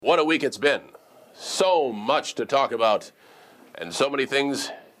What a week it's been. So much to talk about, and so many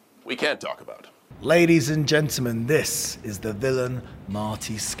things we can't talk about. Ladies and gentlemen, this is the villain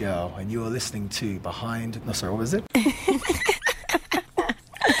Marty Scurll, and you are listening to Behind... No, sorry, what was it?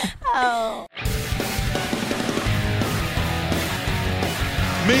 Oh.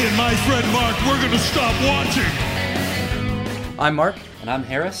 Me and my friend Mark, we're going to stop watching. I'm Mark. And I'm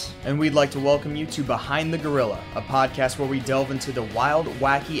Harris. And we'd like to welcome you to Behind the Gorilla, a podcast where we delve into the wild,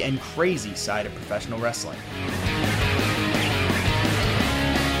 wacky, and crazy side of professional wrestling.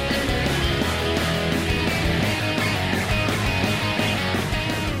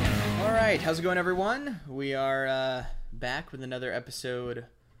 All right, how's it going, everyone? We are back with another episode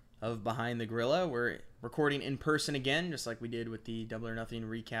of Behind the Gorilla. We're recording in person again, just like we did with the Double or Nothing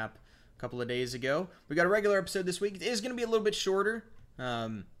recap a couple of days ago. We got a regular episode this week. It is going to be a little bit shorter.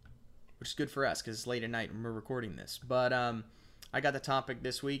 Which is good for us because it's late at night when we're recording this. But I got the topic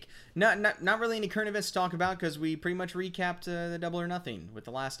this week. Not really any current events to talk about because we pretty much recapped the Double or Nothing with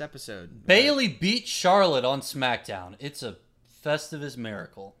the last episode. Bayley beat Charlotte on SmackDown. It's a Festivus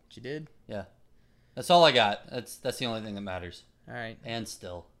miracle. She did? Yeah. That's all I got. That's the only thing that matters. All right. And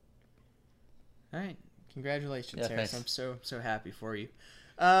still. All right. Congratulations, Yeah, Harris. thanks. I'm so happy for you.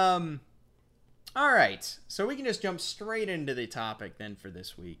 All right, so we can just jump straight into the topic then for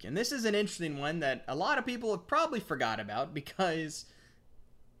this week. And this is an interesting one that a lot of people have probably forgot about because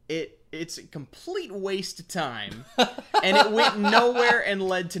it's a complete waste of time and it went nowhere and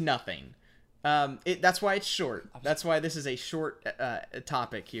led to nothing. That's why it's short. That's why this is a short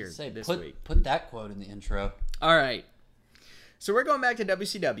topic here this week. Put that quote in the intro. All right. So we're going back to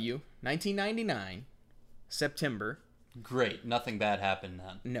WCW, 1999, September. Great. Nothing bad happened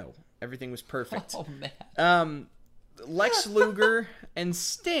then. No. Everything was perfect. Oh, man. Lex Luger and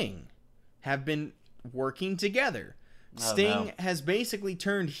Sting have been working together. Sting has basically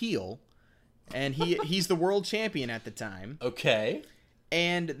turned heel, and he's the world champion at the time. Okay.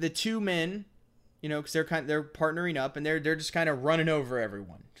 And the two men, because they're partnering up, and they're just kind of running over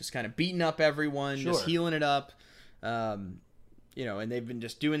everyone, just kind of beating up everyone, just healing it up. And they've been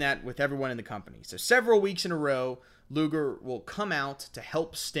just doing that with everyone in the company. So several weeks in a row, Luger will come out to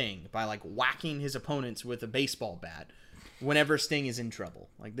help Sting by whacking his opponents with a baseball bat whenever Sting is in trouble.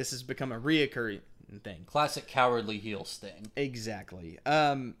 This has become a reoccurring thing. Classic cowardly heel Sting. Exactly.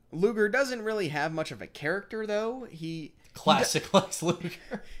 Luger doesn't really have much of a character though. Classic Lex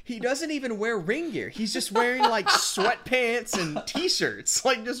Luger. He doesn't even wear ring gear. He's just wearing sweatpants and t-shirts,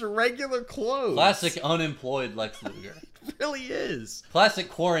 just regular clothes. Classic unemployed Lex Luger. It really is. Classic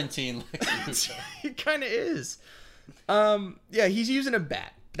quarantine Lex Luger. It kind of is. He's using a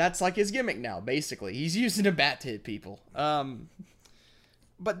bat. That's his gimmick now, basically. He's using a bat to hit people.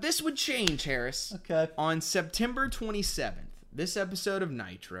 But this would change, Harris. Okay. On September 27th, this episode of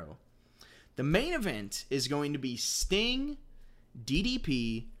Nitro, the main event is going to be Sting,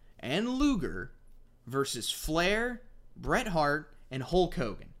 DDP, and Luger versus Flair, Bret Hart, and Hulk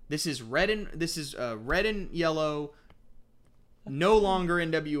Hogan. This is red and yellow, no longer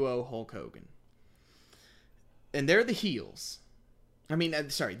NWO Hulk Hogan. And they're the heels. I mean,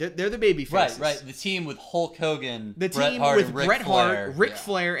 sorry, they're the baby faces. Right. The team with Hulk Hogan, the Bret team Hart, with and Ric Bret Flair. Hart, Ric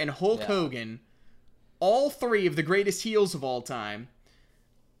Flair, and Hulk Hogan, all three of the greatest heels of all time,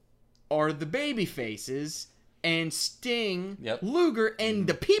 are the baby faces, and Sting, Luger, and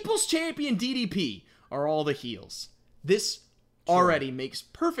the People's Champion DDP are all the heels. This already makes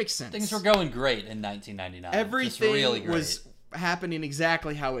perfect sense. Things were going great in 1999. Everything really great. was happening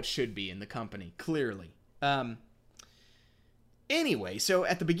exactly how it should be in the company, clearly. Anyway, so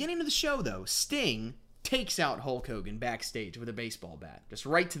at the beginning of the show, though, Sting takes out Hulk Hogan backstage with a baseball bat, just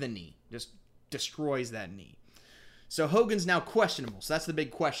right to the knee, just destroys that knee. So Hogan's now questionable. So that's the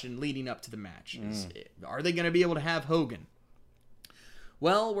big question leading up to the match. Are they going to be able to have Hogan?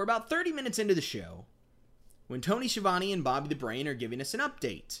 Well, we're about 30 minutes into the show when Tony Schiavone and Bobby the Brain are giving us an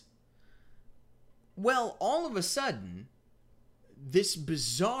update. Well, all of a sudden, this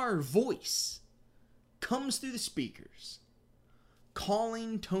bizarre voice comes through the speakers,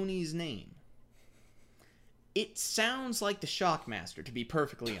 calling Tony's name. It sounds like the Shockmaster, to be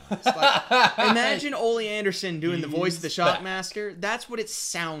perfectly honest. Imagine Ole Anderson doing the voice of the Shockmaster. That's what it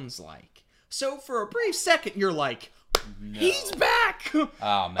sounds like. So for a brief second, you're like, he's back! Oh,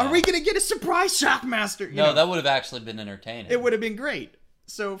 man. Are we going to get a surprise Shockmaster? No, that would have actually been entertaining. It would have been great.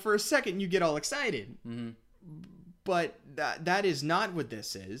 So for a second, you get all excited. Mm-hmm. But that is not what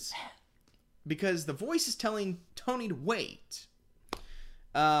this is. Because the voice is telling Tony to wait.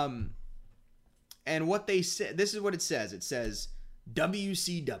 And what they said, this is what it says. It says,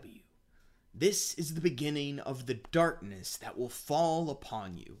 WCW, "This is the beginning of the darkness that will fall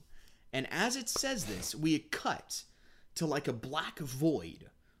upon you." And as it says this, we cut to like a black void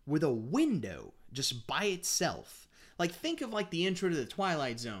with a window just by itself. Like, think of like the intro to the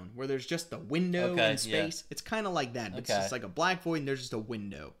Twilight Zone, where there's just a window in space. It's kind of like that. It's just like a black void, and there's just a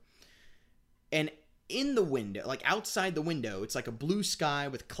window. And in the window, like outside the window, it's like a blue sky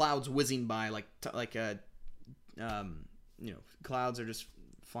with clouds whizzing by, clouds are just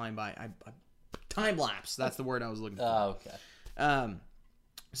flying by. Time lapse. That's the word I was looking for. Oh, okay.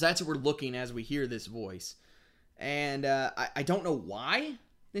 So that's what we're looking as we hear this voice, and I don't know why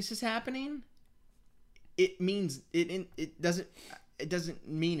this is happening. It means it doesn't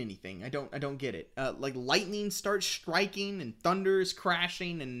mean anything. I don't get it. Like lightning starts striking and thunder is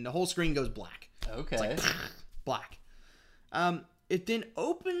crashing and the whole screen goes black. Okay. It's like black. It then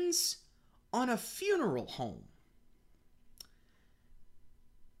opens on a funeral home.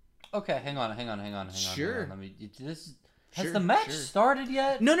 Okay, hang on. Sure. Let me. Has the match started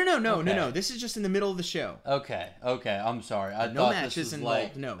yet? No. This is just in the middle of the show. Okay. I'm sorry. I No thought matches this was involved.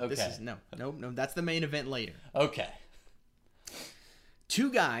 like, No, okay. this is no. That's the main event later. Okay. Two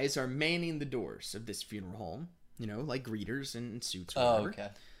guys are manning the doors of this funeral home. Like greeters in suits. Or Oh, whatever.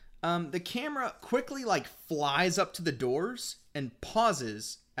 okay. The camera quickly like flies up to the doors and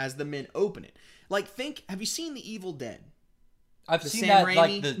pauses as the men open it. Like, have you seen The Evil Dead? I've The seen Sam that, Raimi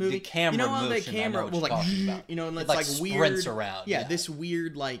like the movie. camera how motion. the camera I know will what like, you're talking about. and It, it's like, like sprints weird around. Yeah, Yeah. this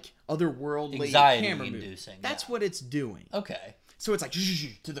weird like otherworldly Anxiety camera inducing, move. That's yeah. what it's doing. Okay. So it's like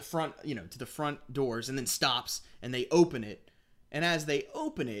to the front, to the front doors, and then stops, and they open it. And as they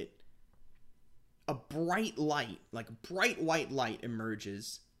open it, a bright light, like a bright white light,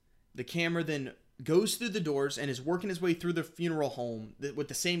 emerges. The camera then goes through the doors and is working his way through the funeral home with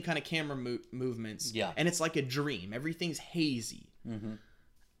the same kind of camera movements. Yeah. And it's like a dream. Everything's hazy. Mm-hmm.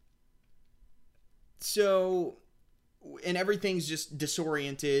 So, and everything's just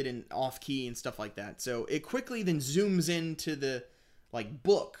disoriented and off key and stuff like that. So it quickly then zooms into the like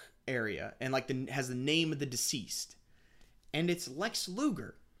book area and like has the name of the deceased, and it's Lex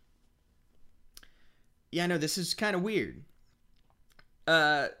Luger. Yeah, I know this is kind of weird.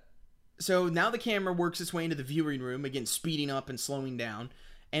 So now the camera works its way into the viewing room, again speeding up and slowing down,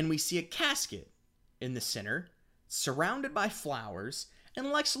 and we see a casket in the center, surrounded by flowers,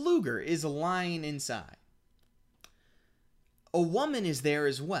 and Lex Luger is lying inside. A woman is there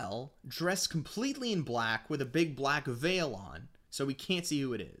as well, dressed completely in black with a big black veil on, so we can't see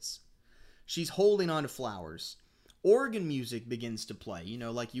who it is. She's holding on to flowers. Organ music begins to play,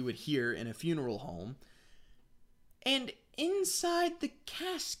 like you would hear in a funeral home. And inside the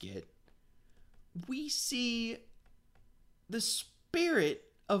casket, we see the spirit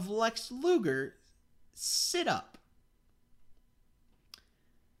of Lex Luger sit up.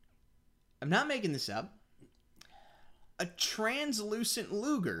 I'm not making this up. A translucent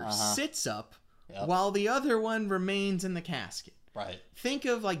Luger sits up while the other one remains in the casket. Right. Think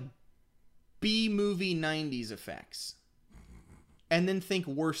of like B-movie 90s effects. And then think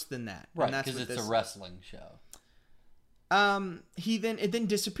worse than that. Right, because it's a wrestling show. It then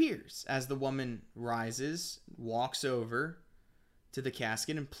disappears as the woman rises, walks over to the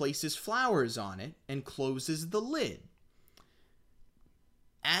casket and places flowers on it and closes the lid.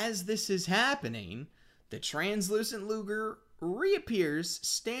 As this is happening, the translucent Luger reappears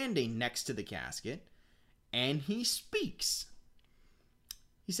standing next to the casket, and he speaks.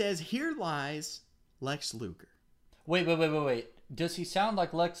 He says, "Here lies Lex Luger." Wait. Does he sound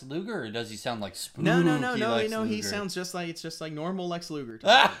like Lex Luger, or does he sound like spooky No. Lex Luger? He sounds just like normal Lex Luger.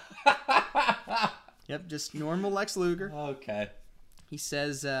 Yep, just normal Lex Luger. Okay. He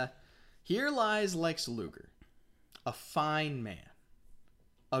says, "Here lies Lex Luger, a fine man,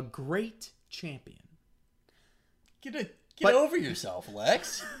 a great champion. Get over yourself,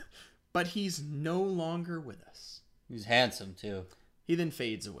 Lex." But he's no longer with us. He's handsome too. He then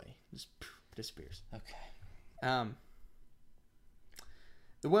fades away, just disappears. Okay.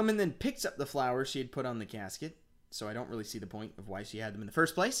 The woman then picks up the flowers she had put on the casket, so I don't really see the point of why she had them in the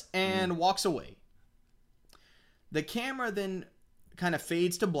first place, and walks away. The camera then kind of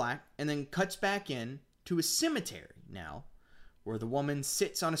fades to black and then cuts back in to a cemetery now, where the woman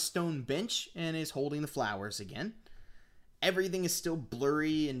sits on a stone bench and is holding the flowers again. Everything is still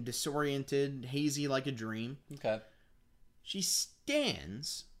blurry and disoriented, hazy like a dream. Okay. She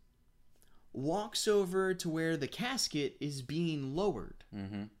stands, walks over to where the casket is being lowered.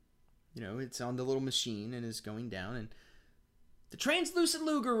 Mm-hmm. It's on the little machine and is going down, and the translucent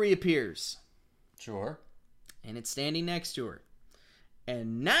Luger reappears. Sure. And it's standing next to her.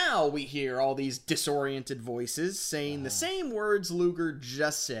 And now we hear all these disoriented voices saying the same words Luger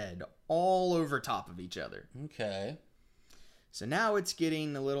just said, all over top of each other. Okay. So now it's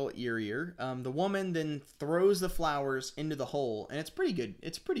getting a little eerier. The woman then throws the flowers into the hole, and it's pretty good.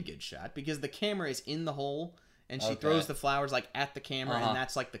 It's a pretty good shot because the camera is in the hole, and she throws the flowers like at the camera, and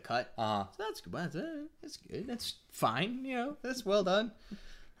that's like the cut. So that's good. That's good. That's fine. You know, that's well done.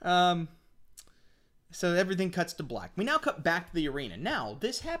 So everything cuts to black. We now cut back to the arena. Now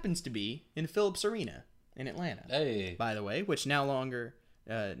this happens to be in Phillips Arena in Atlanta. Hey. By the way, which now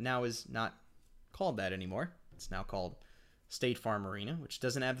is not called that anymore. It's now called State Farm Arena, which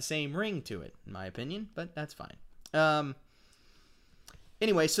doesn't have the same ring to it, in my opinion, but that's fine.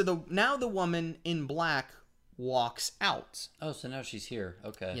 Anyway, so now the woman in black walks out. Oh, so now she's here.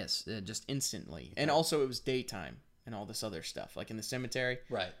 Okay. Yes, just instantly. And also it was daytime and all this other stuff, like in the cemetery.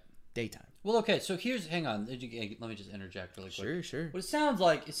 Right. Daytime. Well, okay, so hang on. Let me just interject really quick. Sure. What it sounds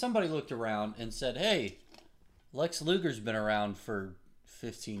like is somebody looked around and said, hey, Lex Luger's been around for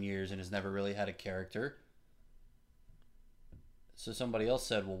 15 years and has never really had a character. So somebody else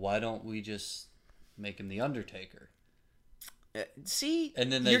said, well, why don't we just make him the Undertaker? See, And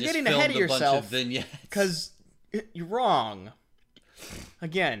then they you're just getting filmed ahead of a bunch yourself of vignettes. because you're wrong.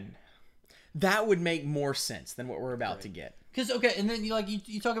 Again, that would make more sense than what we're about to get. Because, okay, and then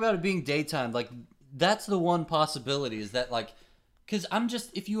you talk about it being daytime. Like, that's the one possibility is that, like, because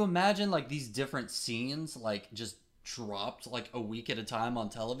if you imagine, like, these different scenes, like, just dropped, like, a week at a time on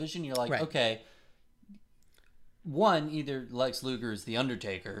television, you're like, okay, one, either Lex Luger is the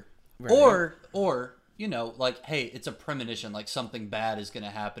Undertaker, or, you know, like, hey, it's a premonition, like, something bad is going to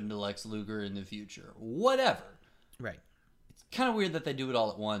happen to Lex Luger in the future. Whatever. Right. It's kind of weird that they do it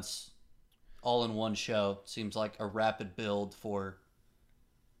all at once. All in one show. Seems like a rapid build for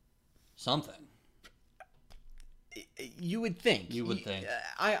something. You would think.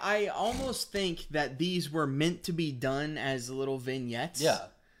 I almost think that these were meant to be done as little vignettes. Yeah.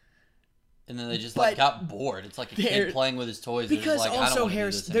 And then they just got bored. It's like a kid playing with his toys. Because like, also,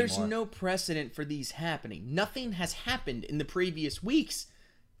 Harris, there's no precedent for these happening. Nothing has happened in the previous weeks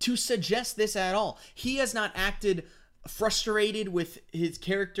to suggest this at all. He has not acted frustrated with his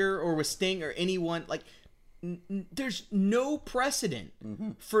character or with Sting or anyone. Like, there's no precedent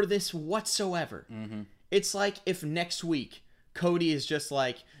for this whatsoever. It's like if next week Cody is just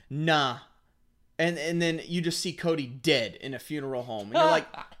like, nah, and then you just see Cody dead in a funeral home, and you're like,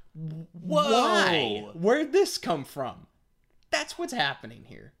 why? Where'd this come from? That's what's happening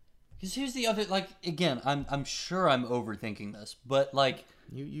here. Because here's the other, like, again, I'm sure I'm overthinking this, but like,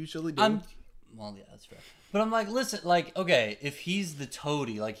 you usually do. Well, yeah, that's fair. But I'm like, listen, like, okay, if he's the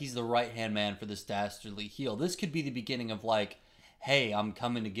toady, like, he's the right-hand man for this dastardly heel, this could be the beginning of, like, hey, I'm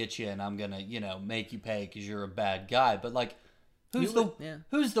coming to get you and I'm gonna, you know, make you pay because you're a bad guy. But, like, who's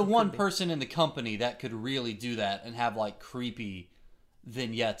the one person in the company that could really do that and have, like, creepy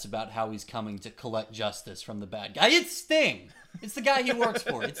vignettes about how he's coming to collect justice from the bad guy? It's Sting! It's the guy he works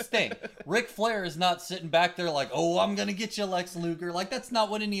for. It's Sting. Ric Flair is not sitting back there like, oh, I'm gonna get you, Lex Luger. Like, that's not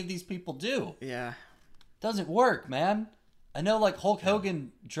what any of these people do. Yeah. Doesn't work, man. I know, like, Hulk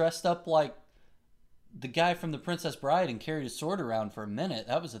Hogan dressed up like the guy from The Princess Bride and carried his sword around for a minute.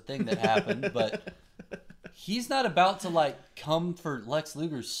 That was a thing that happened, but he's not about to, like, come for Lex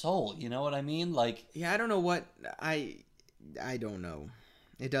Luger's soul. You know what I mean? Like, yeah, I don't know what I don't know.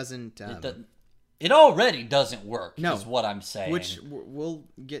 It doesn't. It already doesn't work. No, is what I'm saying. Which we'll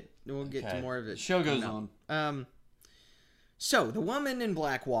get to more of it. Show goes on. So the woman in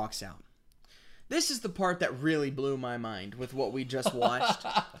black walks out. This is the part that really blew my mind with what we just watched.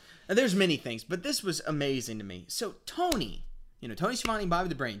 And there's many things, but this was amazing to me. So Tony Schiavone and Bobby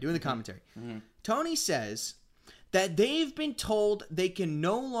the Brain doing the commentary. Tony says that they've been told they can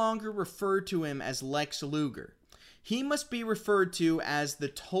no longer refer to him as Lex Luger. He must be referred to as the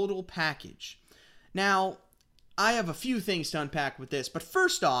total package. Now, I have a few things to unpack with this, but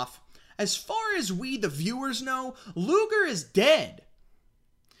first off, as far as we the viewers know, Luger is dead.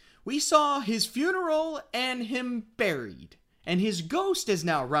 We saw his funeral and him buried, and his ghost is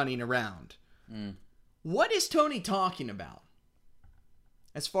now running around. What is Tony talking about?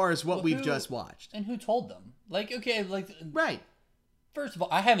 As far as what we've just watched. And who told them? Like, okay, like... Right. First of all,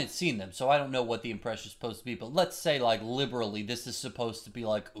 I haven't seen them, so I don't know what the impression is supposed to be, but let's say, like, liberally, this is supposed to be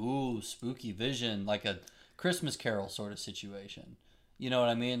like, ooh, spooky vision, like a Christmas Carol sort of situation. You know what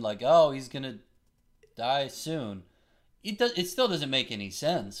I mean? Like, oh, he's gonna die soon. It still doesn't make any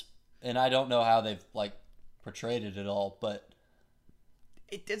sense, and I don't know how they've, like, portrayed it at all, but...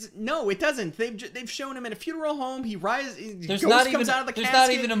 It doesn't. No, it doesn't. They've shown him in a funeral home. He rises. There's ghost not comes even out of the there's casket,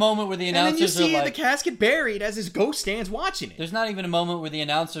 not even a moment where the announcers and then you see are like, the casket buried as his ghost stands watching it. There's not even a moment where the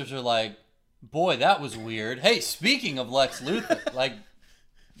announcers are like, boy, that was weird. Hey, speaking of Lex Luthor, like,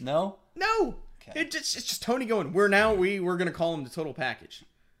 no. No. Okay. It's just Tony going, we're going to call him the Total Package.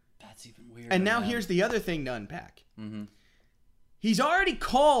 That's even weird. And now here's the other thing to unpack. He's already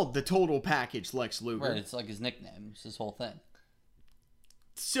called the Total Package Lex Luger. Right, it's like his nickname. It's his whole thing.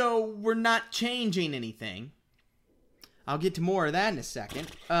 So we're not changing anything. I'll get to more of that in a second.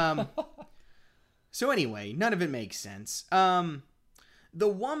 So anyway, none of it makes sense. The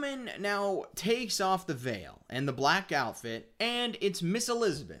woman now takes off the veil and the black outfit, and it's Miss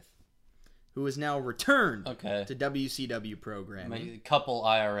Elizabeth, who is now returned to WCW programming. A couple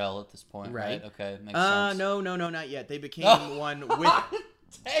IRL at this point, right? Okay, makes sense. No, not yet. They became one with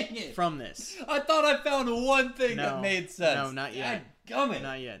Dang it! from this. I thought I found one thing that made sense. No, not yet. Gummit.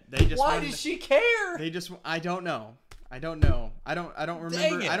 Not yet. They just Why does she care? They just. I don't know. I don't remember.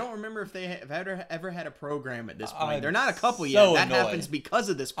 Dang it. I don't remember if they have ever had a program at this point. I'm They're not a couple so yet. That annoyed. happens because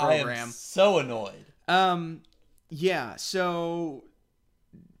of this I program. am so annoyed. Yeah. So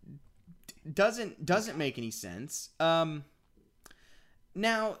doesn't make any sense. Now.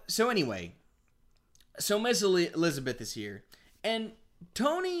 So anyway. So Miss Elizabeth is here, and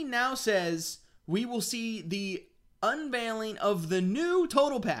Tony now says we will see the unveiling of the new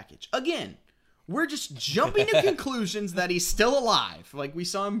Total Package again. We're just jumping to conclusions that he's still alive. Like, we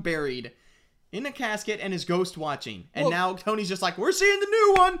saw him buried in a casket and his ghost watching. And now Tony's just like, we're seeing the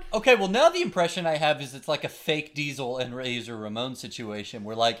new one. Okay, well, now the impression I have is it's like a fake Diesel and Razor Ramon situation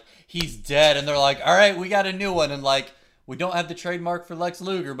where, like, he's dead and they're like, all right, we got a new one. And, like, we don't have the trademark for Lex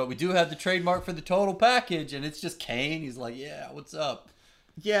Luger, but we do have the trademark for the Total Package. And it's just Kane. He's like, yeah, what's up?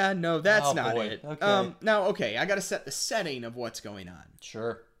 Yeah, no, that's not boy. it. Okay. Now, okay, I got to set the setting of what's going on.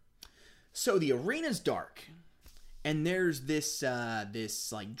 Sure. So the arena's dark, and there's this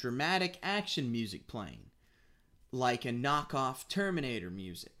like dramatic action music playing, like a knockoff Terminator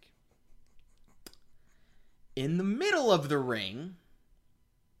music. In the middle of the ring,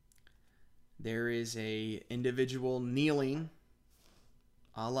 there is a individual kneeling,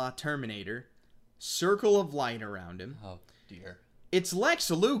 a la Terminator, circle of light around him. Oh dear. It's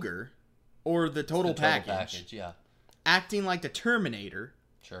Lex Luger, or the Total Package, yeah. acting like the Terminator.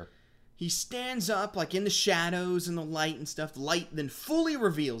 Sure. He stands up, like, in the shadows and the light and stuff. The light then fully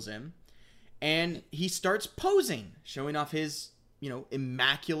reveals him. And he starts posing, showing off his,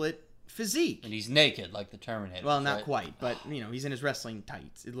 immaculate physique. And he's naked, like the Terminator. Well, not quite, but, he's in his wrestling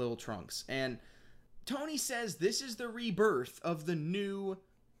tights, his little trunks. And Tony says this is the rebirth of the new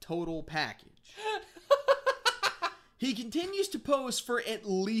Total Package. He continues to pose for at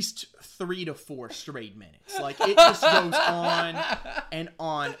least 3 to 4 straight minutes. Like, it just goes on and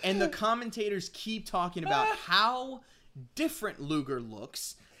on. And the commentators keep talking about how different Luger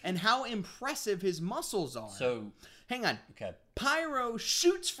looks and how impressive his muscles are. So, hang on. okay. Pyro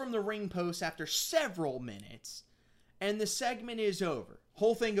shoots from the ring post after several minutes, and the segment is over.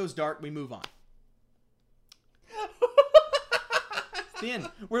 Whole thing goes dark. We move on. The end.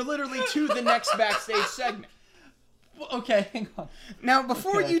 We're literally to the next backstage segment. Okay, hang on. Now,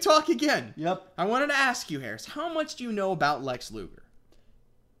 before you talk again, Yep. I wanted to ask you, Harris, how much do you know about Lex Luger?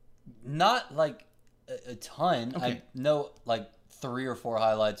 Not, like, a ton. Okay. I know, like, 3 or 4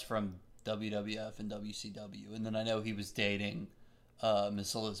 highlights from WWF and WCW. And then I know he was dating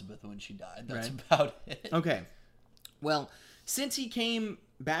Miss Elizabeth when she died. That's Right. about it. Okay. Well, since he came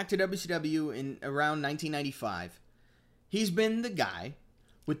back to WCW in around 1995, he's been the guy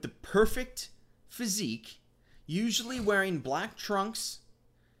with the perfect physique, usually wearing black trunks,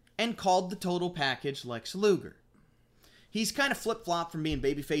 and called the Total Package Lex Luger. He's kind of flip-flopped from being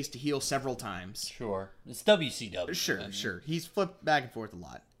babyface to heel several times. Sure. It's WCW. Sure. He's flipped back and forth a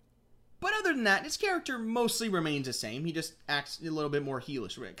lot. But other than that, his character mostly remains the same. He just acts a little bit more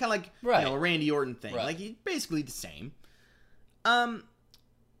heelish. Kind of like, a Randy Orton thing. Right. Like, he's basically the same.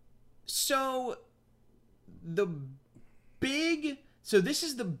 So this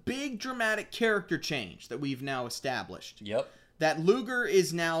is the big dramatic character change that we've now established. Yep. That Luger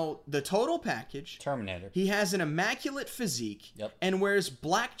is now the Total Package. Terminator. He has an immaculate physique. Yep. And wears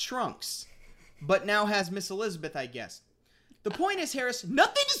black trunks. But now has Miss Elizabeth, I guess. The point is, Harris,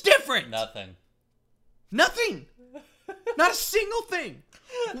 nothing is different. Nothing. Nothing. Not a single thing.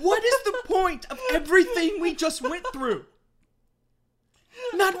 What is the point of everything we just went through?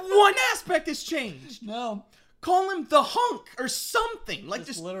 Not one aspect has changed. No. Call him the Hunk or something. Like,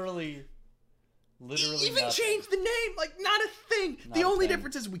 just literally even nothing. change the name. Like, not a thing. Not the a only thing.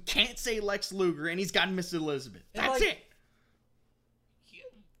 difference is we can't say Lex Luger and he's got Miss Elizabeth. And, That's like, it.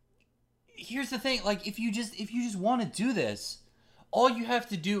 Here's the thing, like, if you just want to do this, all you have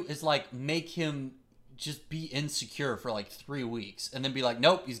to do is, like, make him just be insecure for, like, 3 weeks, and then be like,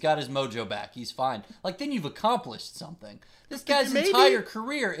 nope, he's got his mojo back, he's fine. Like, then you've accomplished something. This guy's Maybe. entire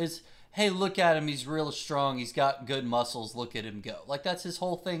career is hey, look at him, he's real strong, he's got good muscles, look at him go. Like, that's his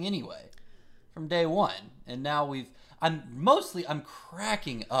whole thing anyway, from day one. And now I'm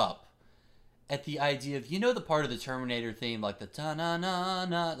cracking up at the idea of, the part of the Terminator theme, like the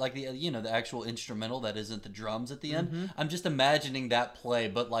ta-na-na-na, like the, the actual instrumental that isn't the drums at the end. I'm just imagining that play,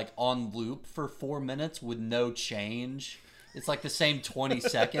 but like on loop for 4 minutes with no change. It's like the same 20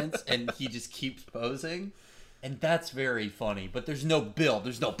 seconds, and he just keeps posing. And that's very funny, but there's no build.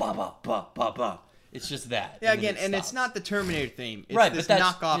 There's no ba-ba-ba-ba-ba. It's just that. Yeah, again, and it's not the Terminator theme. It's right, this but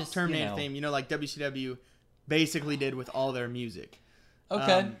that's knockoff just, Terminator theme, like WCW basically did with all their music.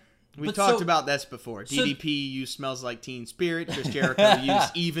 Okay. We talked about this before. DDP used Smells Like Teen Spirit. Chris Jericho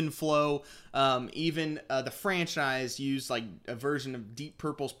used Even Flow. Even the franchise used like a version of Deep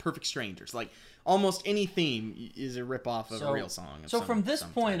Purple's Perfect Strangers. Like almost any theme is a ripoff of a real song. So from this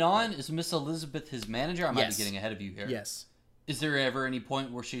point on, is Miss Elizabeth his manager? I might Yes. be getting ahead of you here. Yes. Is there ever any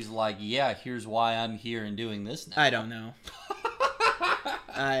point where she's like, yeah, here's why I'm here and doing this now? I don't know.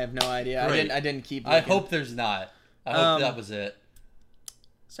 I have no idea. Great. I didn't keep I looking. hope there's not. I hope that was it.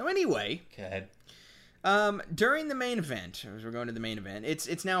 So anyway, Okay. during the main event, as we're going to the main event,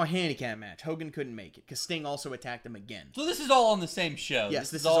 it's now a handicap match. Hogan couldn't make it because Sting also attacked him again. So this is all on the same show. Yes,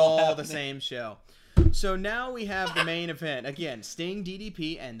 this is all the happening. same show. So now we have the main event. Again, Sting,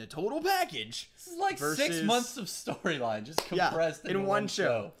 DDP, and the total package. This is like 6 months of storyline just compressed in into one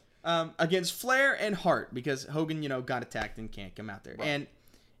show. show. Against Flair and Hart because Hogan, got attacked and can't come out there. Right. And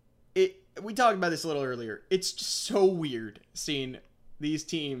we talked about this a little earlier. It's just so weird seeing these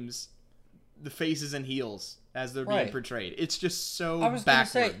teams, the faces and heels, as they're being Right. portrayed. It's just so I was going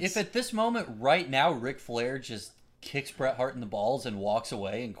to backwards. say, if at this moment right now Ric Flair just kicks Bret Hart in the balls and walks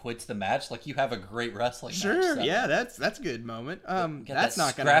away and quits the match, like you have a great wrestling match. Sure, set yeah, up. that's a good moment. Got That's that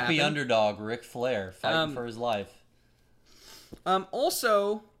not going to happen. scrappy underdog Ric Flair fighting for his life.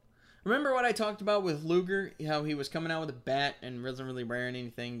 Also, remember what I talked about with Luger? How he was coming out with a bat and wasn't really wearing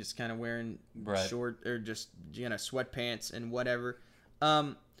anything, just kind of wearing Right. short or just sweatpants and whatever.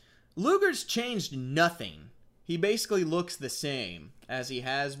 Luger's changed nothing. He basically looks the same as he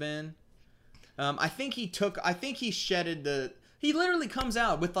has been. I think he shedded the. He literally comes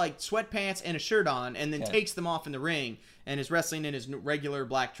out with like sweatpants and a shirt on, and then takes them off in the ring, and is wrestling in his regular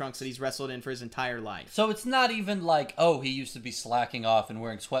black trunks that he's wrestled in for his entire life. So it's not even like, oh, he used to be slacking off and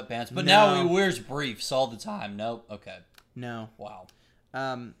wearing sweatpants, but now he wears briefs all the time. Nope. Okay. No. Wow.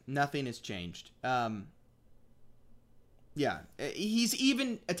 Nothing has changed. Yeah, he's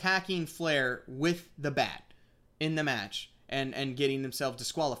even attacking Flair with the bat in the match and getting himself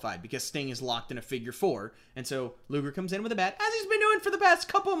disqualified because Sting is locked in a figure four. And so Luger comes in with a bat, as he's been doing for the past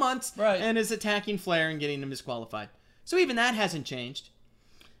couple months, right, and is attacking Flair and getting him disqualified. So even that hasn't changed.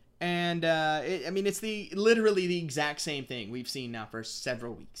 And, it's literally the exact same thing we've seen now for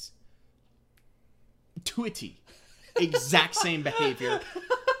several weeks. To a T. Exact same behavior.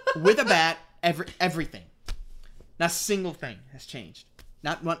 With a bat, everything. Not a single thing has changed.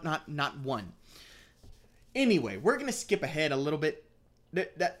 Not one. Anyway, we're going to skip ahead a little bit.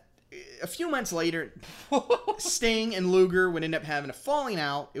 A few months later, Sting and Luger would end up having a falling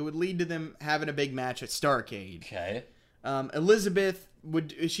out. It would lead to them having a big match at Starrcade. Okay. Elizabeth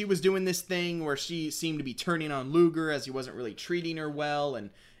was doing this thing where she seemed to be turning on Luger as he wasn't really treating her well,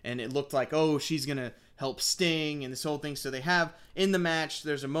 and it looked like, oh, she's going to help Sting and this whole thing. So they have in the match,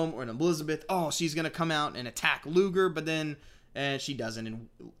 there's a moment where Elizabeth, she's going to come out and attack Luger, but then she doesn't and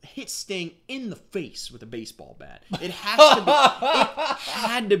hits Sting in the face with a baseball bat. It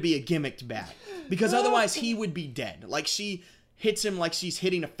had to be a gimmicked bat because otherwise he would be dead. Like she hits him like she's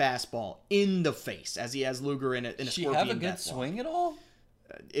hitting a fastball in the face as he has Luger in a scorpion. She have a good swing at all?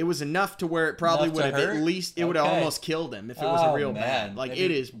 It was enough to where it probably would have at least would have almost killed him if it was a real bat. Like maybe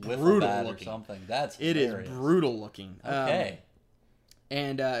it is brutal looking. Or something. That's it hilarious. is brutal looking. Okay.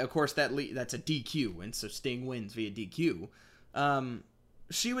 And of course that's a DQ, and so Sting wins via DQ.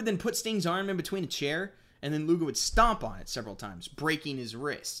 She would then put Sting's arm in between a chair, and then Luger would stomp on it several times, breaking his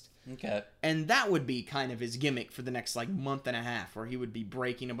wrist. Okay. And that would be kind of his gimmick for the next month and a half, where he would be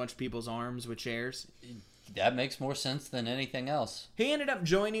breaking a bunch of people's arms with chairs. That makes more sense than anything else. He ended up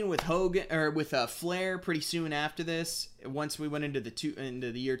joining with Flair pretty soon after this. Once we went into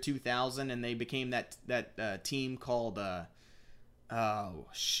the year 2000, and they became that team called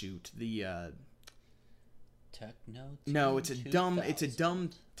Techno. No, it's a dumb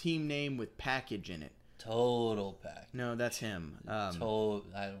team name with package in it. Total Pack. No, that's him. I don't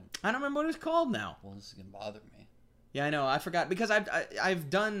remember what it's called now. Well, this is gonna bother me. Yeah, I know. I forgot because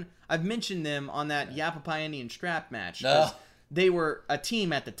I've mentioned them on that Yappapi Indian strap match. No. they were a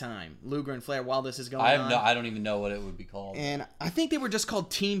team at the time, Luger and Flair, while this is going on. I don't even know what it would be called. And I think they were just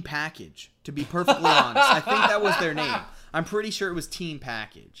called Team Package, to be perfectly honest. I think that was their name. I'm pretty sure it was Team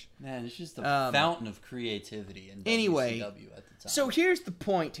Package. Man, it's just a fountain of creativity in Anyway, WCW at the time. so here's the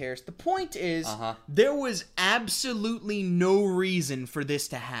point, Harris. The point is, there was absolutely no reason for this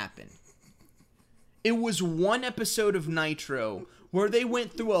to happen. It was one episode of Nitro where they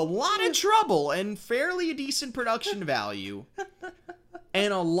went through a lot of trouble and fairly decent production value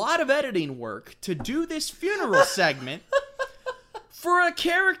and a lot of editing work to do this funeral segment for a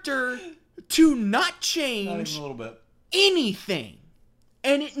character to not Not change even a little bit. anything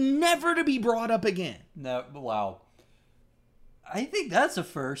and it never to be brought up again. No, wow. I think that's a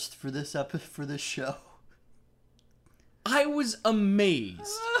first for this for this show. I was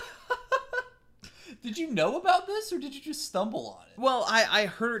amazed. Did you know about this, or did you just stumble on it? Well, I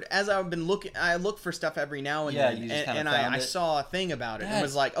heard as I've been looking, I look for stuff every now and Yeah, then, you just kinda and found I it. saw a thing about it and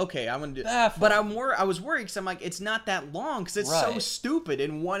was like, okay, I'm gonna do. baffling. But I was worried because I'm like, it's not that long because it's so Right. stupid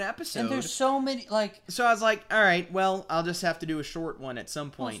in one episode. And there's so many, like, So I was like, all right, well, I'll just have to do a short one at some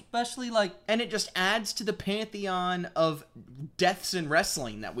point. especially like, And it just adds to the pantheon of deaths in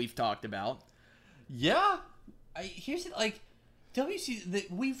wrestling that we've talked about. yeah. Here's it, like,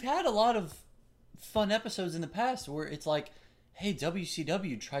 we've had a lot of fun episodes in the past where it's like, hey,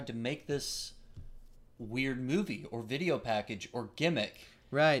 WCW tried to make this weird movie or video package or gimmick.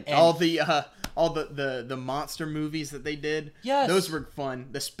 Right. And- all the monster movies that they did. Yes. Those were fun.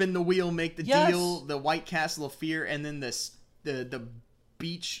 The spin the wheel, make the Yes. deal, the White Castle of Fear, and then the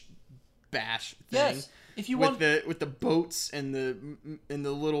beach bash thing. Yes. If you want, with the boats and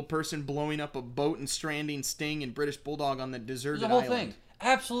the little person blowing up a boat and stranding Sting and British Bulldog on the deserted the whole island. thing,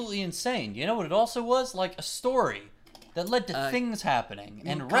 absolutely insane. You know what it also was? Like a story that led to things happening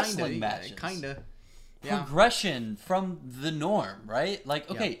and wrestling matches. Kinda. Yeah. Progression from the norm, right? Like,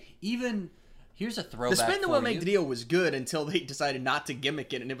 okay, even here's a throwback. The spin the wheel, for make you. the deal was good until they decided not to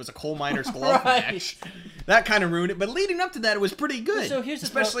gimmick it, and it was a coal miner's glove Right. match. That kind of ruined it. But leading up to that, it was pretty good. So here's the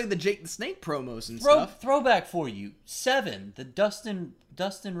especially the Jake the Snake promos and stuff. Throwback for you. 7, the Dustin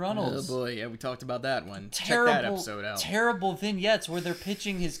Oh Runnels. boy, yeah, we talked about that one. Terrible, Check that episode out. terrible vignettes where they're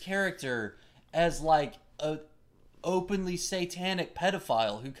pitching his character as like a openly satanic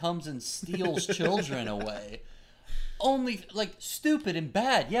pedophile who comes and steals children away. Only like stupid and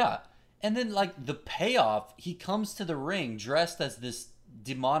bad, yeah. And then like the payoff, he comes to the ring dressed as this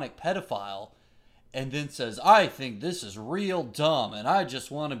demonic pedophile and then says, I think this is real dumb and I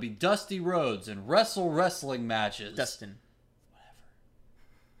just want to be Dusty Rhodes and wrestle wrestling matches. Dustin.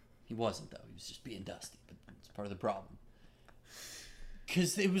 He wasn't, though. He was just being Dusty, but it's part of the problem.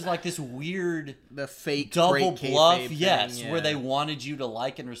 Because it was like this weird The fake double great kayfabe bluff, thing, yes, yeah. where they wanted you to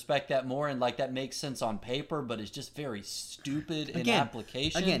like and respect that more, and like that makes sense on paper, but it's just very stupid in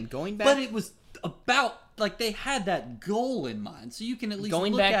application. Again, going back... But it was about, like, they had that goal in mind, so you can at least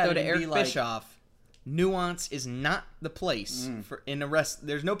Going look back, at though, it to and Eric be like, Bischoff, nuance is not the place for in a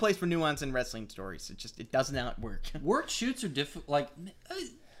there's no place for nuance in wrestling stories. It does not work. work shoots are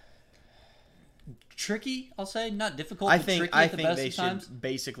tricky, I'll say. Not difficult, I but think tricky I at the think best they of should times.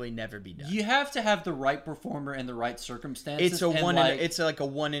 basically never be done. You have to have the right performer in the right circumstances. It's a and one. like, It's like a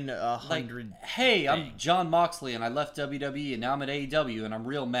 1 in like, 100. hey, I'm John Moxley and I left WWE and now I'm at AEW and I'm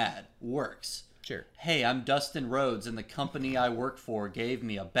real mad. Works. Sure. Hey, I'm Dustin Rhodes and the company I work for gave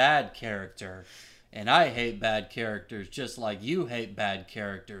me a bad character. And I hate bad characters just like you hate bad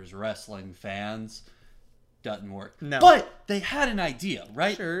characters, wrestling fans. Doesn't work. No. But they had an idea,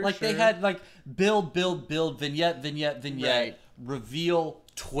 right? Sure, like they sure. had like build, vignette, Right. reveal,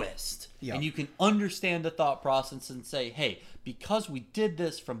 twist. Yeah. And you can understand the thought process and say, hey, because we did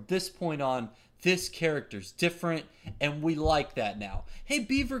this from this point on, this character's different, and we like that now. Hey,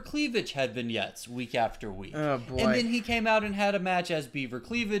 Beaver Cleavage had vignettes week after week. Oh, boy. And then he came out and had a match as Beaver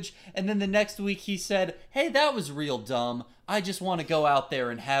Cleavage, and then the next week he said, hey, that was real dumb. I just want to go out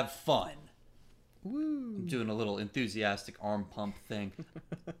there and have fun. Woo. I'm doing a little enthusiastic arm pump thing.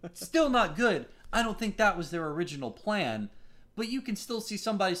 Still not good. I don't think that was their original plan. But you can still see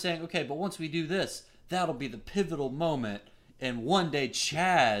somebody saying, okay, but once we do this, that'll be the pivotal moment. And one day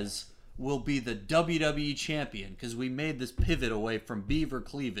Chaz will be the WWE champion because we made this pivot away from Beaver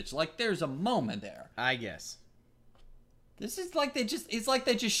Cleavage. Like, there's a moment there. I guess. This is like it's like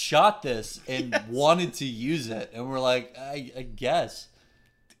they just shot this and wanted to use it. And we're like, I guess.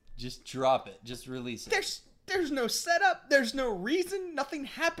 Just drop it. Just release it. There's no setup. There's no reason. Nothing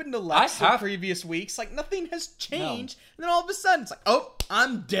happened to Lex the previous weeks. Like, nothing has changed. And then all of a sudden, it's like, oh,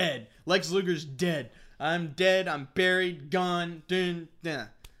 I'm dead. Lex Luger's dead. I'm dead. I'm buried. Gone. Dun, dun.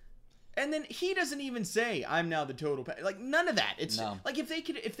 And then he doesn't even say, "I'm now the total like none of that. It's No. like if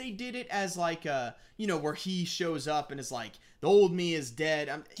they did it as like where he shows up and is like, the old me is dead.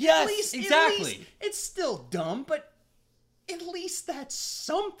 Yes, exactly. At least, it's still dumb, but at least that's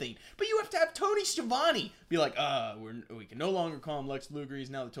something. But you have to have Tony Schiavone be like, we can no longer call him Lex Luger. He's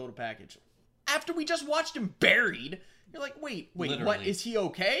now the total package. After we just watched him buried, you're like, wait, Literally. what? Is he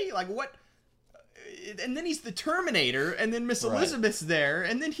okay? Like what? And then he's the Terminator, and then Miss Elizabeth's there,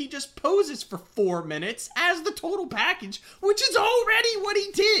 and then he just poses for 4 minutes as the total package, which is already what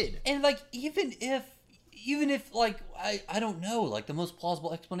he did. And like even if like I don't know, like the most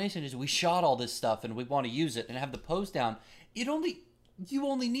plausible explanation is we shot all this stuff and we want to use it and have the pose down. You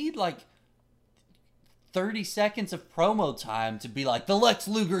only need like 30 seconds of promo time to be like, the Lex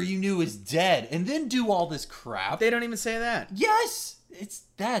Luger you knew is dead, and then do all this crap. They don't even say that. Yes,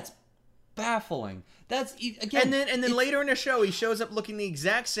 that's baffling. That's again, And then later in the show, he shows up looking the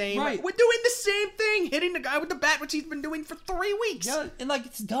exact same. Right. We're doing the same thing, hitting the guy with the bat, which he's been doing for 3 weeks. yeah, and like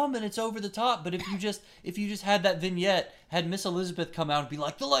it's dumb and it's over the top. But if you just had that vignette, had Miss Elizabeth come out and be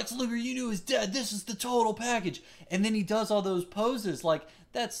like, the Lex Luger you knew is dead. This is the total package, and then he does all those poses. Like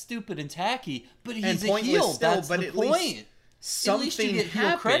that's stupid and tacky. But he's a pointless heel. still, That's but the at point. least At least you get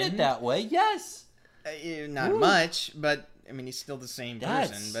heel credit happened. that way. Yes. Not much, but I mean, he's still the same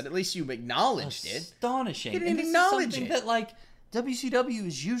That's person. But at least you acknowledged it. Astonishing. You didn't And this acknowledge is something it. that like WCW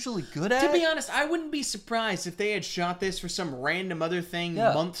is usually good at. To be honest, I wouldn't be surprised if they had shot this for some random other thing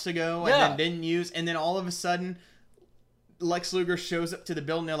Yeah. months ago and Yeah. then didn't use, and then all of a sudden, Lex Luger shows up to the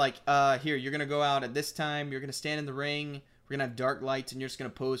building. They're like, here, you're gonna go out at this time. You're gonna stand in the ring. We're gonna have dark lights, and you're just gonna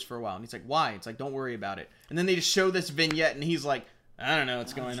pose for a while." And he's like, "Why?" It's like, "Don't worry about it." And then they just show this vignette, and he's like, "I don't know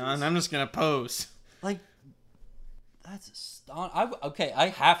what's going on. I'm just gonna pose." Like, that's astonishing. Okay, I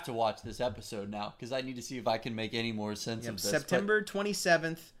have to watch this episode now because I need to see if I can make any more sense of this. September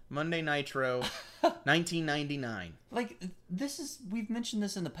 27th, Monday Nitro, 1999. But, like, we've mentioned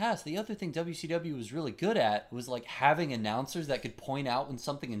this in the past. The other thing WCW was really good at was like having announcers that could point out when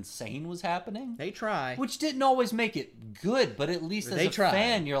something insane was happening. They try. Which didn't always make it good, but at least as They a try.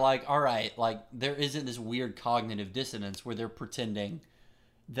 fan, you're like, all right, like there isn't this weird cognitive dissonance where they're pretending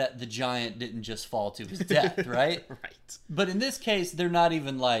that the giant didn't just fall to his death, right? Right. But in this case, they're not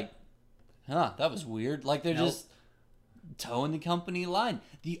even like, that was weird. Like they're Nope. just towing the company line.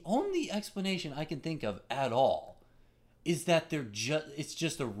 The only explanation I can think of at all is that it's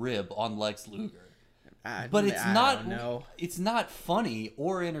just a rib on Lex Luger. But it's not. No. It's not funny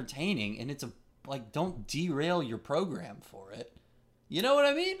or entertaining, and it's don't derail your program for it. You know what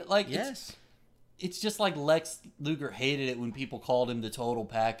I mean? Like, Yes. it's just like Lex Luger hated it when people called him the total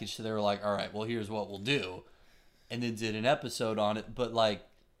package, so they were like, all right, well, here's what we'll do, and then did an episode on it. But like,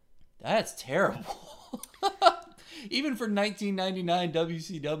 that's terrible. Even for 1999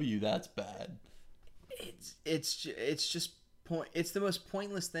 WCW, that's bad. It's just it's the most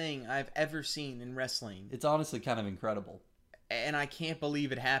pointless thing I've ever seen in wrestling, It's honestly kind of incredible. and I can't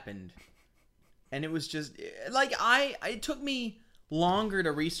believe it happened. And it was just like it took me longer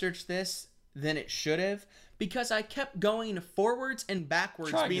to research this than it should have, because I kept going forwards and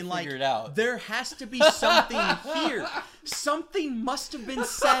backwards, Trying to being like, figure it out. there has to be something here. Something must have been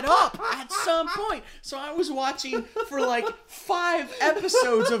set up at some point. So I was watching for like 5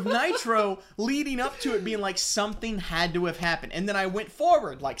 episodes of Nitro leading up to it, being like, something had to have happened. And then I went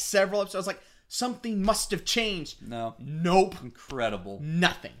forward like several episodes, like, something must have changed. No. Nope. Incredible.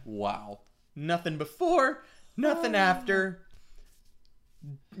 Nothing. Wow. Nothing before, nothing after,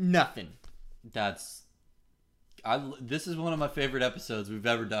 nothing. This is one of my favorite episodes we've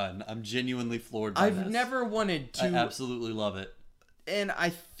ever done. I'm genuinely floored by I've this. never wanted to. I absolutely love it. And I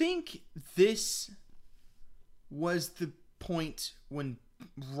think this was the point when,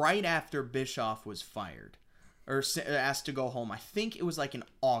 right after Bischoff was fired, or asked to go home. I think it was like in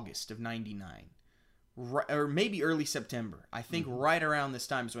August of '99, or maybe early September. I think right around this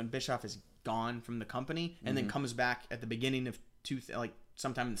time is when Bischoff is gone from the company, and then comes back at the beginning of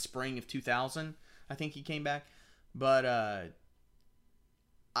sometime in the spring of 2000. I think he came back, but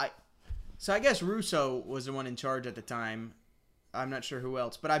I guess Russo was the one in charge at the time. I'm not sure who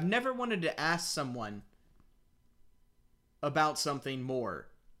else, but I've never wanted to ask someone about something more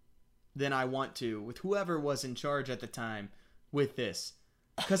than I want to with whoever was in charge at the time with this,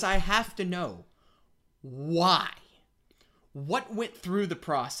 because I have to know why. What went through the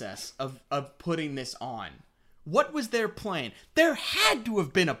process of putting this on? What was their plan? There had to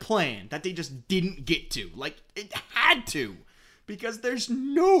have been a plan that they just didn't get to. Like, it had to. Because there's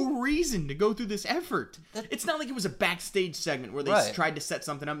no reason to go through this effort. It's not like it was a backstage segment where they Right. tried to set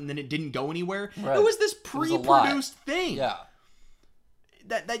something up and then it didn't go anywhere. Right. It was this was a lie. pre-produced thing. Yeah.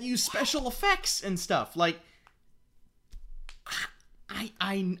 that use special effects and stuff. Like,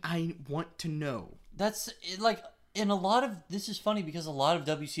 I want to know. That's like in a lot of this is funny because a lot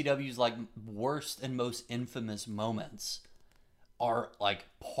of WCW's like worst and most infamous moments are like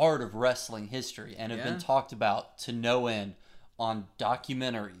part of wrestling history and have been talked about to no end on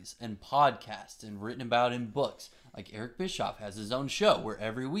documentaries and podcasts and written about in books. Like Eric Bischoff has his own show where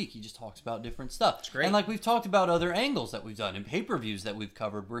every week he just talks about different stuff. It's great. And like we've talked about other angles that we've done in pay-per-views that we've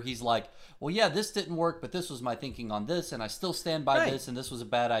covered where he's like, well, yeah, this didn't work, but this was my thinking on this, and I still stand by this, and this was a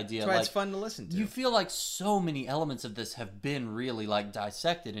bad idea. That's why like, it's fun to listen to. You feel like so many elements of this have been really like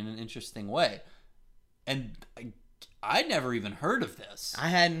dissected in an interesting way. And I never even heard of this. I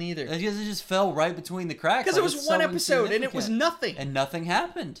hadn't either. Because it just fell right between the cracks. Because like, it was it's one so episode and it was insignificant. nothing. And nothing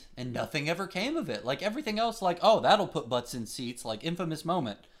happened. And nothing ever came of it. Like everything else, like, oh, that'll put butts in seats. Like infamous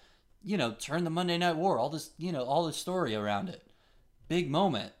moment. You know, turn the Monday Night War. All this, you know, all this story around it. Big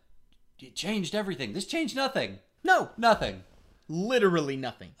moment. It changed everything. This changed nothing. No. Nothing. Literally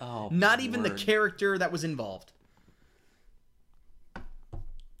nothing. Oh, not even the word. character that was involved.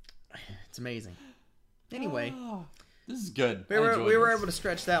 It's amazing. Anyway, This is good. we were able to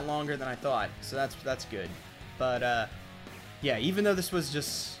stretch that longer than I thought, so that's good. But yeah, even though this was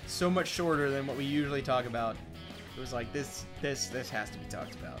just so much shorter than what we usually talk about, it was like this has to be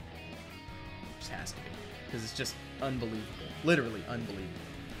talked about. It just has to be, because it's just unbelievable, literally unbelievable.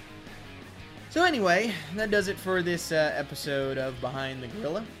 So anyway, that does it for this episode of Behind the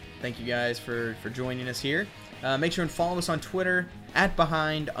Gorilla. Thank you guys for joining us here. Make sure and follow us on Twitter at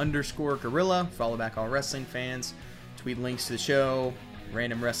 @behind_gorilla. Follow back all wrestling fans. Tweet links to the show,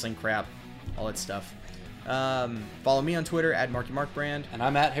 random wrestling crap, all that stuff. Follow me on Twitter at MarkyMarkBrand. And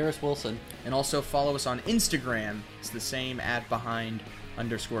I'm at Harris Wilson. And also follow us on Instagram. It's the same at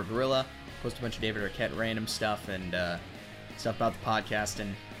 @behind_gorilla. Post a bunch of David Arquette random stuff and stuff about the podcast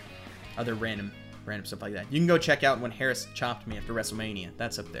and other random stuff like that. You can go check out when Harris chopped me after WrestleMania.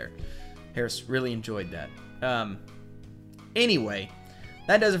 That's up there. Harris really enjoyed that. Anyway,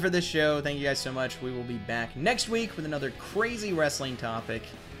 that does it for this show. Thank you guys so much. We will be back next week with another crazy wrestling topic.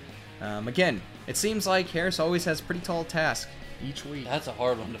 Again, it seems like Harris always has a pretty tall task each week. That's a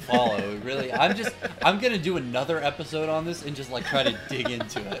hard one to follow. Really, I'm gonna do another episode on this and just like try to dig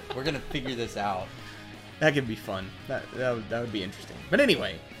into it. We're gonna figure this out. That could be fun. That would be interesting. But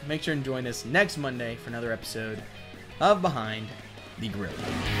anyway, make sure and join us next Monday for another episode of Behind the Gorilla.